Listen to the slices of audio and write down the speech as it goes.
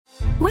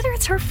Whether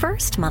it's her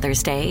first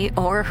Mother's Day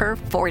or her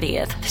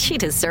 40th, she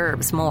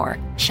deserves more.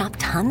 Shop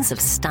tons of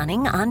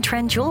stunning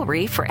on-trend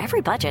jewelry for every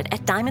budget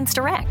at Diamonds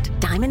Direct.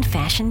 Diamond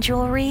fashion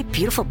jewelry,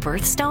 beautiful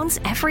birthstones,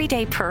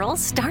 everyday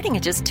pearls starting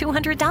at just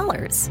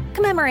 $200.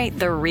 Commemorate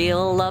the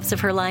real loves of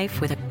her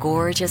life with a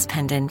gorgeous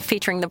pendant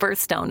featuring the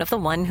birthstone of the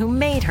one who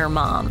made her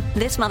mom.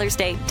 This Mother's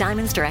Day,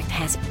 Diamonds Direct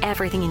has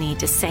everything you need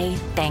to say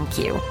thank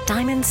you.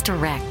 Diamonds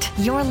Direct.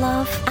 Your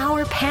love,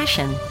 our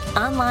passion.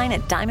 Online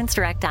at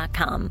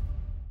diamondsdirect.com.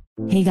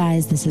 Hey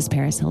guys, this is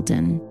Paris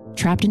Hilton.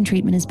 Trapped in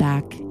Treatment is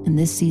back, and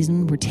this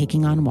season we're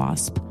taking on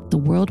WASP, the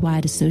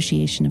Worldwide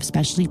Association of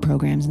Specialty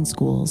Programs in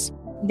Schools.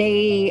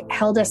 They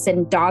held us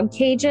in dog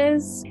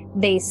cages.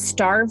 They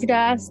starved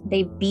us.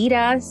 They beat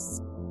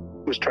us.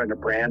 Was trying to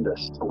brand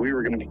us. So we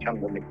were going to become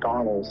the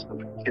McDonald's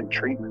of kid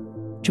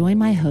treatment. Join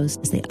my hosts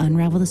as they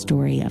unravel the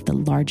story of the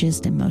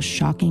largest and most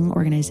shocking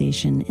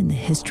organization in the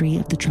history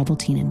of the troubled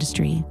teen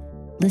industry.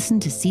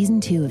 Listen to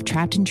Season 2 of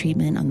Trapped in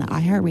Treatment on the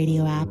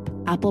iHeartRadio app,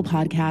 Apple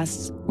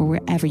Podcasts, or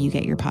wherever you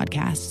get your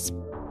podcasts.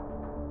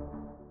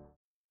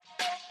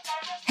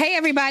 Hey,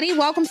 everybody.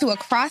 Welcome to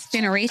Across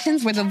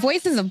Generations, where the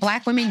voices of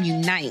Black women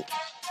unite.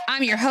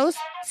 I'm your host,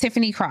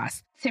 Tiffany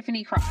Cross.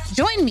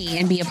 Join me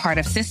and be a part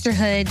of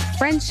sisterhood,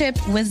 friendship,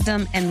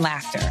 wisdom, and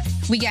laughter.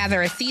 We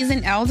gather a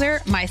seasoned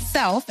elder,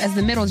 myself as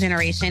the middle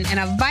generation, and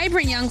a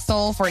vibrant young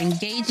soul for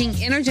engaging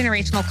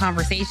intergenerational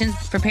conversations.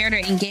 Prepare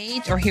to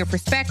engage or hear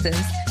perspectives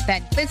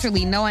that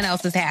literally no one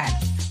else has had.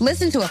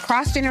 Listen to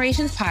Across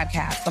Generations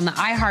podcast on the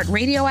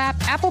iHeartRadio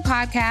app, Apple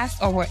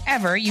Podcasts, or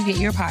wherever you get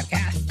your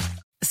podcasts.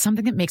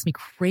 Something that makes me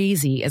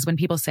crazy is when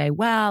people say,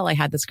 well, I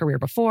had this career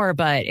before,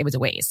 but it was a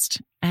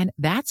waste. And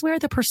that's where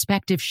the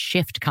perspective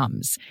shift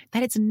comes,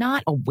 that it's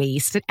not a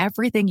waste, that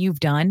everything you've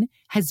done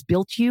has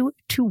built you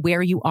to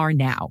where you are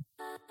now.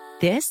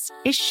 This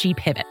is She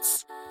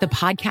Pivots, the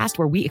podcast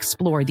where we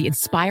explore the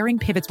inspiring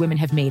pivots women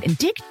have made and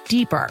dig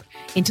deeper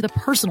into the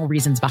personal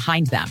reasons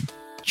behind them.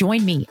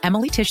 Join me,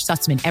 Emily Tish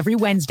Sussman, every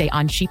Wednesday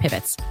on She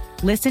Pivots.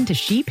 Listen to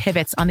She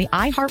Pivots on the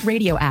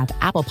iHeartRadio app,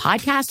 Apple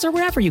Podcasts, or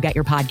wherever you get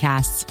your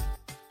podcasts.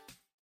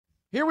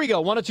 Here we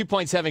go,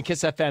 102.7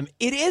 KISS FM.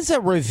 It is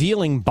a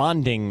revealing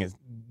bonding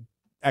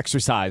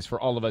exercise for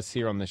all of us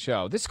here on the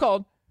show. This is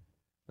called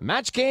the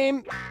Match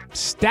Game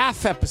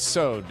Staff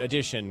Episode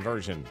Edition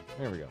version.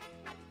 Here we go.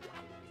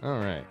 All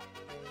right.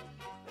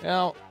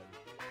 Now,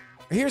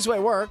 here's the way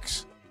it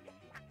works.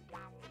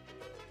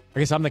 I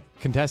guess I'm the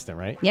contestant,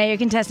 right? Yeah, you're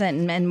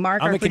contestant, and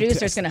Mark, our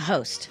producer, is going to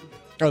host.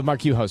 Oh,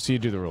 Mark, you host, so you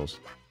do the rules.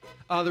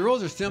 The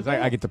rules are simple.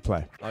 I get to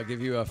play. I'll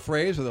give you a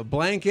phrase with a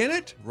blank in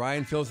it.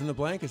 Ryan fills in the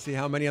blank and see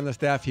how many on the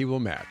staff he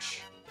will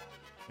match.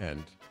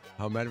 And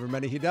however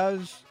many he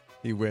does,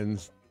 he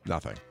wins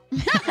nothing. He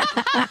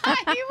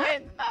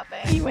wins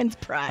nothing. He wins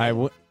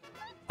pride.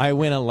 I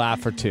win a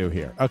laugh or two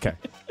here. Okay.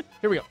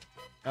 Here we go.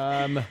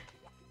 All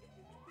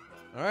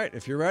right,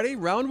 if you're ready,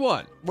 round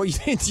one. Well, you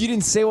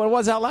didn't say what it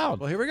was out loud.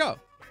 Well, here we go.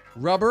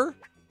 Rubber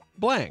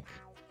blank.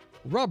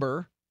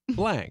 Rubber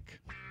blank.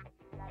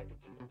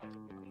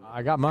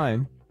 I got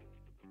mine.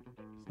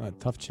 It's not a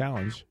tough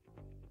challenge.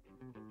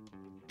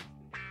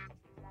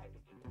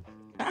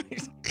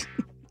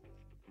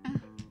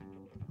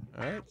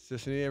 All right,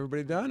 Sissany,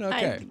 everybody done?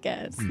 Okay. I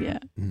guess, yeah.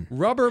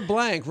 Rubber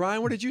blank.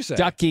 Ryan, what did you say?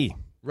 Ducky.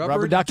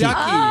 Rubber ducky. Is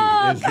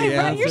the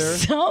answer. You're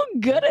so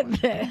good at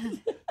this.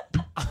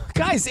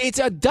 Guys, it's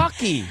a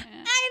ducky.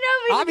 I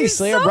know, but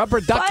Obviously, you're so a rubber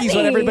ducky is what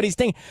funny. everybody's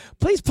thinking.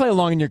 Please play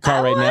along in your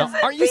car right now.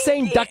 Aren't you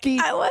saying ducky?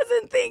 I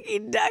wasn't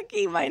thinking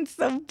ducky. Mine's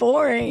so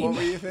boring. What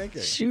were you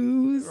thinking?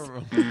 Shoes.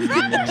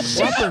 Rubber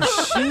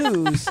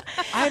shoes?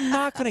 I'm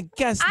not going to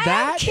guess I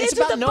that. have kids It's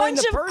about with a knowing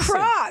bunch the of person.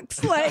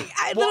 Crocs. Like,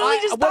 I Well, literally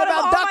just what thought of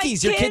about all my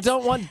duckies? Your kids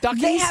don't want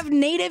duckies? They have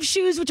native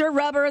shoes, which are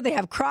rubber. They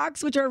have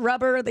Crocs, which are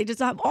rubber. They just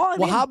have all.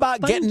 Well, how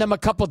about getting them a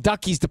couple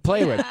duckies to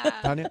play with?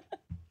 Tanya?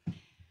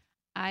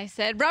 I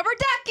said rubber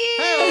ducky.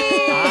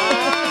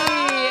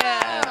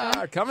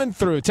 Coming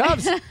through.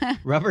 Tubbs.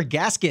 Rubber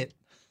gasket.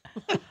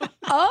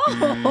 Oh,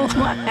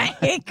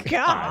 my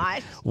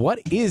gosh. What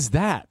is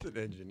that? An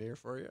engineer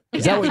for you.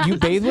 Is that what you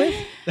bathe with?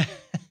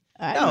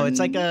 No, it's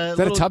like a. Is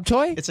that a tub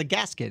toy? It's a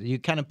gasket. You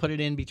kind of put it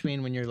in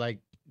between when you're like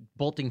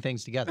bolting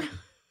things together.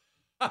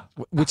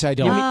 Which I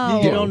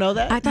don't. You don't know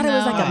that? I thought it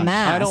was like a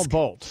mask. I don't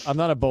bolt. I'm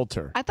not a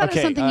bolter. I thought it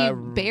was something you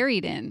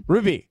buried in.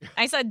 Ruby.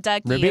 I said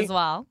ducky Ruby? as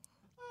well.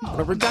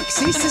 Rubber duck.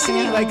 See,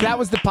 Sissany, like that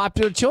was the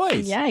popular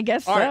choice. Yeah, I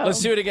guess All so. right, let's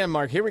do it again,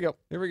 Mark. Here we go.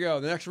 Here we go.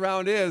 The next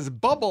round is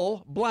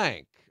bubble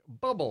blank.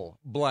 Bubble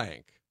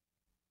blank.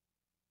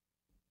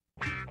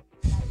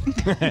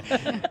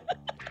 That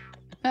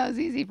was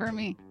easy for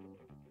me.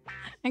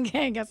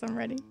 Okay, I guess I'm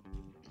ready.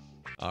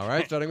 All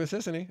right, starting with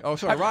Sissany. Oh,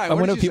 sorry, Ryan,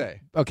 what did you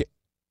say? Okay.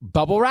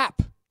 Bubble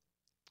wrap.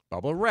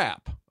 Bubble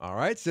wrap. All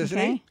right, Sissany.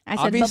 Okay. I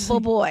said Obviously- Bubble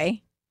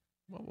Boy.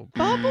 Bubble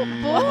Bubble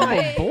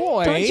boy. Oh,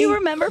 boy. Don't you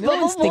remember No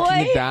Bubble one's thinking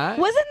Boy? of that.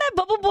 Wasn't that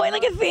Bubble Boy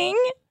like a thing?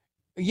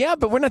 Yeah,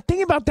 but we're not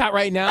thinking about that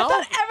right now. I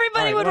thought everybody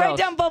All right, would what write else?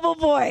 down Bubble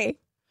Boy.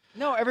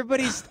 No,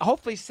 everybody's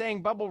hopefully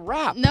saying bubble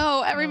wrap.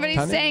 No, everybody's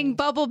Tanya? saying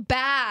bubble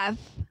bath.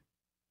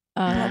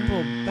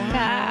 Bubble bath.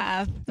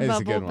 Bath. That is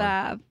a good Bubble one.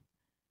 bath.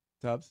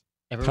 Tubbs?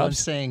 Everyone's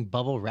saying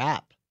bubble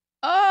wrap.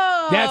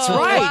 Oh, That's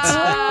right.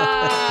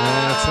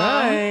 wow. That's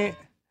right.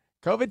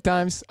 COVID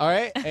times. All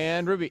right.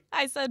 And Ruby.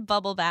 I said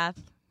bubble bath.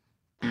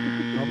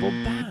 Bubble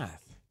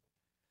bath.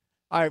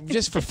 All right.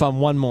 Just for fun,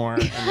 one more.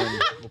 And then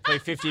we'll play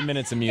 15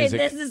 minutes of music.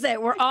 This is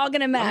it. We're all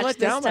going to match I'm let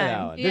this down by that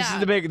time. one.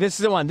 This is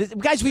the one.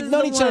 Guys, we've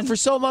known each other for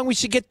so long. We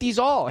should get these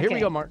all. Here we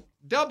go, Mark.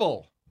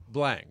 Double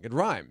blank. It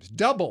rhymes.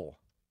 Double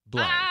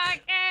blank.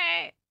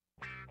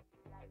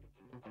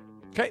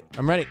 Okay,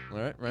 I'm ready. All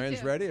right,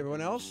 Ryan's ready.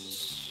 Everyone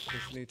else?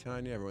 Tiffany,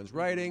 Tanya, everyone's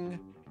writing.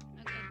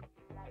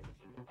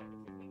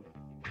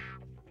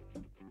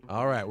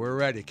 All right, we're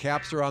ready.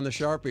 Caps are on the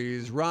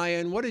Sharpies.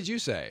 Ryan, what did you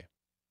say?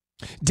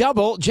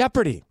 Double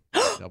Jeopardy.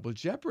 Double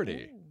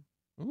Jeopardy.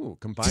 Ooh,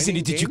 combining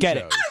Tiffany, did you game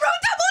get it?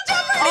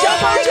 shows.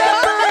 Double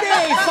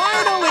Jeopardy!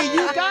 Finally,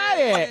 you got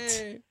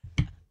it.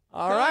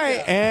 All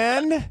right,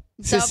 and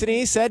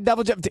Sissany said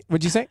double Jeopardy.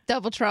 What'd you say?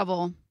 Double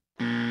trouble.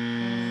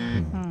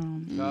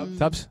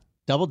 Tubbs?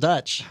 Double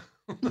Dutch.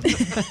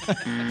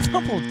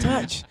 Double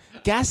Dutch.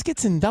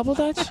 Gaskets and double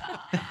Dutch?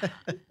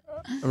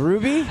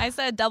 Ruby? I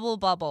said double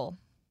bubble.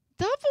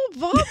 Double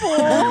bubble.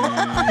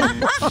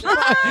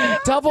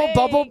 Double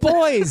Bubble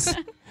Boys.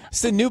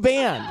 It's the new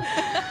band.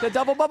 The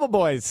Double Bubble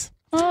Boys.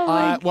 Oh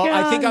my Well,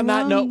 I think God, on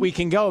that Mom. note, we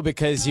can go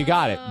because you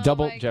got it.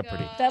 Double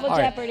Jeopardy. Double All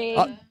right. Jeopardy.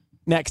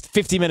 Next,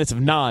 50 minutes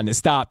of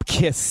non-stop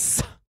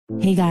kiss.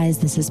 Hey guys,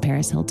 this is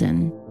Paris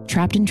Hilton.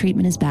 Trapped in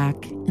Treatment is back,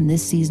 and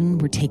this season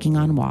we're taking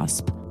on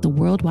WASP, the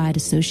Worldwide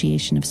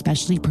Association of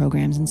Specialty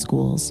Programs in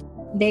Schools.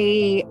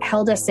 They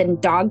held us in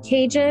dog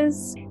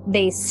cages.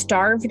 They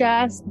starved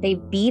us. They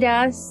beat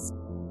us.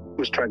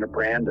 Was trying to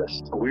brand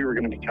us. So we were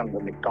going to become the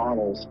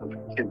McDonald's of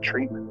kid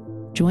treatment.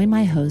 Join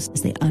my host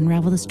as they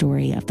unravel the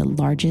story of the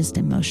largest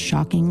and most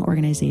shocking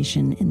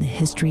organization in the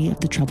history of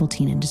the troubled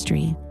teen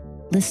industry.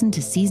 Listen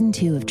to Season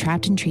 2 of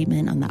Trapped in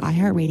Treatment on the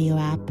iHeartRadio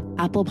app,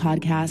 Apple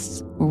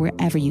Podcasts, or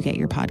wherever you get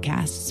your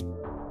podcasts.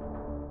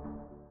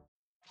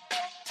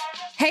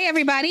 Hey,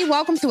 everybody.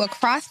 Welcome to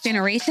Across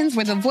Generations,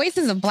 where the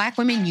voices of Black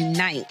women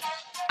unite.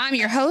 I'm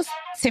your host,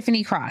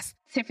 Tiffany Cross.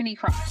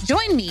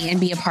 Join me and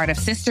be a part of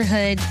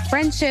sisterhood,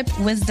 friendship,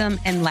 wisdom,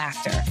 and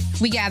laughter.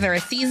 We gather a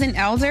seasoned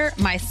elder,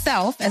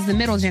 myself as the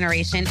middle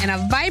generation, and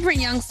a vibrant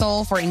young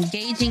soul for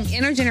engaging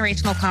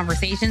intergenerational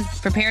conversations.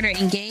 Prepare to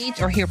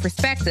engage or hear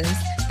perspectives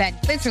that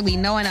literally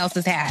no one else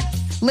has had.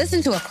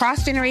 Listen to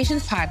Across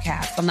Generations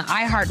podcast on the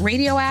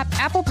iHeartRadio app,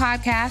 Apple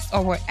Podcasts,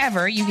 or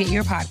wherever you get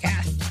your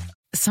podcasts.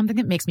 Something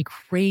that makes me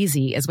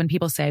crazy is when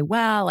people say,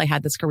 well, I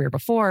had this career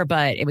before,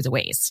 but it was a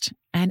waste.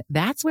 And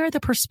that's where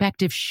the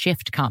perspective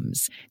shift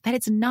comes, that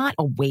it's not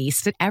a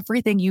waste, that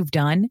everything you've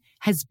done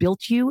has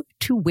built you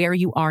to where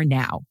you are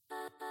now.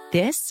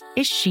 This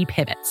is She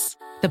Pivots,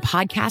 the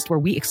podcast where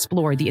we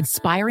explore the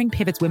inspiring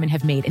pivots women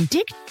have made and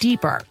dig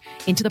deeper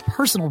into the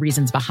personal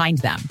reasons behind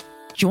them.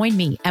 Join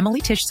me,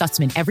 Emily Tish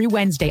Sussman, every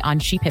Wednesday on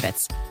She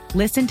Pivots.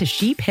 Listen to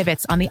She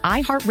Pivots on the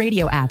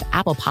iHeartRadio app,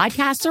 Apple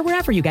Podcasts, or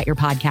wherever you get your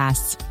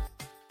podcasts.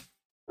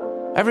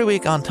 Every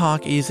week on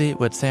Talk Easy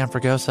with Sam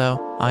Fragoso,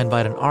 I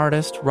invite an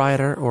artist,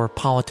 writer, or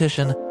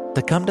politician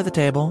to come to the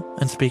table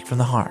and speak from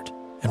the heart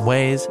in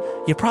ways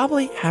you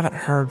probably haven't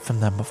heard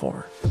from them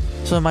before.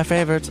 Some of my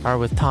favorites are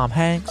with Tom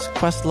Hanks,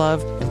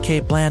 Questlove, and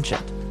Cate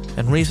Blanchett.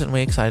 In recent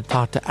weeks, I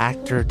talked to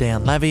actor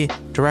Dan Levy,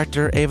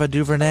 director Ava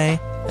DuVernay,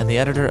 and the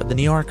editor of The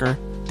New Yorker,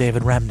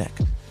 David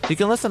Remnick. You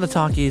can listen to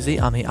Talk Easy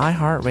on the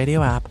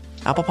iHeartRadio app,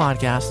 Apple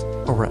Podcasts,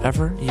 or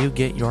wherever you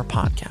get your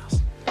podcasts.